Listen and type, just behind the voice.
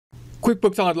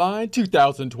QuickBooks Online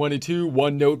 2022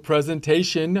 OneNote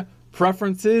presentation,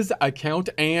 preferences, account,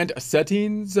 and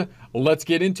settings. Let's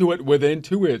get into it with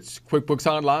Intuit's QuickBooks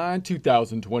Online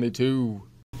 2022.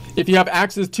 If you have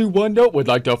access to OneNote, would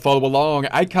like to follow along,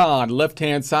 icon,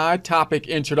 left-hand side, topic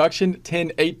introduction,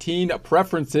 1018,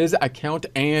 preferences, account,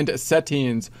 and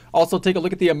settings. Also take a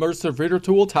look at the immersive reader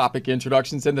tool, topic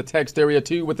introductions in the text area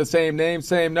too, with the same name,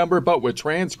 same number, but with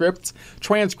transcripts.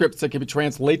 Transcripts that can be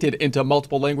translated into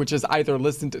multiple languages, either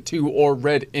listened to or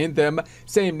read in them.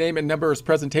 Same name and number as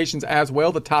presentations as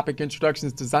well. The topic introduction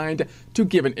is designed to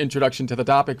give an introduction to the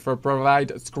topic, provide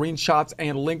screenshots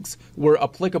and links where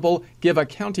applicable, give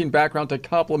accounting background to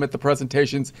complement the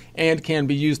presentations, and can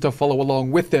be used to follow along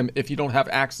with them if you don't have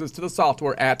access to the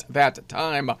software at that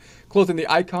time. Closing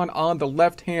the icon on the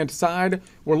left-hand side,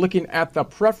 we're looking at the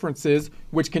preferences,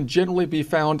 which can generally be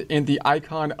found in the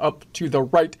icon up to the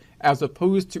right, as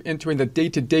opposed to entering the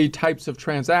day-to-day types of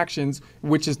transactions,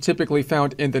 which is typically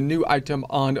found in the new item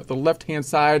on the left-hand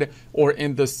side or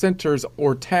in the centers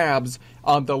or tabs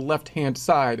on the left-hand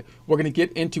side. We're going to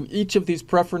get into each of these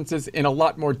preferences in a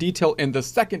lot more detail in the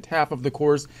second half of the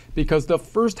course, because the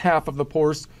first half of the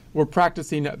course we're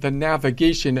practicing the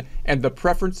navigation, and the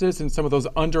preferences and some of those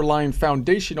underlying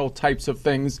foundational types of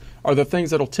things are the things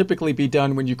that will typically be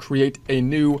done when you create a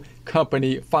new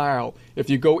company file. If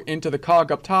you go into the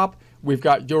cog up top, we've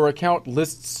got your account,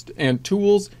 lists, and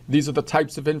tools. These are the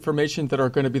types of information that are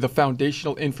going to be the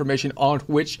foundational information on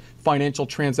which financial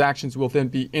transactions will then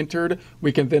be entered.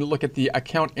 We can then look at the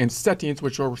account and settings,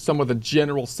 which are some of the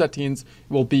general settings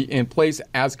will be in place,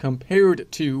 as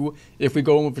compared to, if we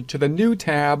go over to the new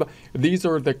tab, these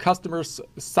are the customer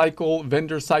cycle,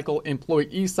 vendor cycle,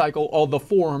 employee cycle, all the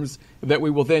forms that we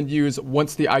will then use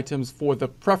once the items for the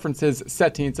preferences,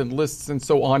 settings, and lists and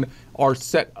so on are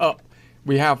set up.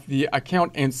 We have the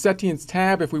account and settings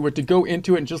tab. If we were to go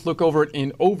into it and just look over it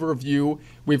in overview,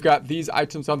 we've got these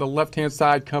items on the left-hand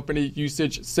side: company,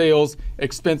 usage, sales,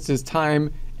 expenses,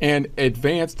 time, and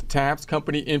advanced tabs.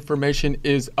 Company information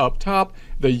is up top.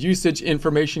 The usage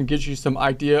information gives you some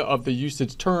idea of the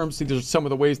usage terms. These are some of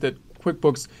the ways that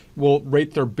QuickBooks will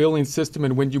rate their billing system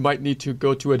and when you might need to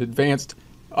go to an advanced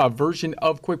version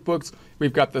of QuickBooks.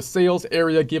 We've got the sales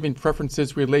area giving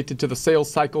preferences related to the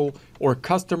sales cycle or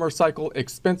customer cycle.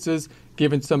 Expenses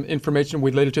giving some information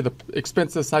related to the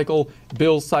expenses cycle,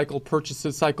 bill cycle,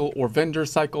 purchases cycle, or vendor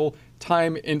cycle.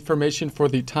 Time information for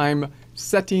the time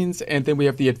settings, and then we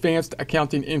have the advanced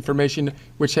accounting information,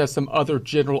 which has some other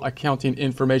general accounting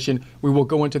information. We will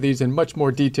go into these in much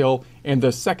more detail in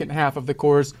the second half of the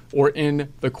course, or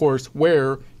in the course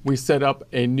where we set up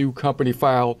a new company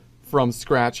file from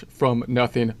scratch, from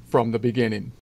nothing, from the beginning.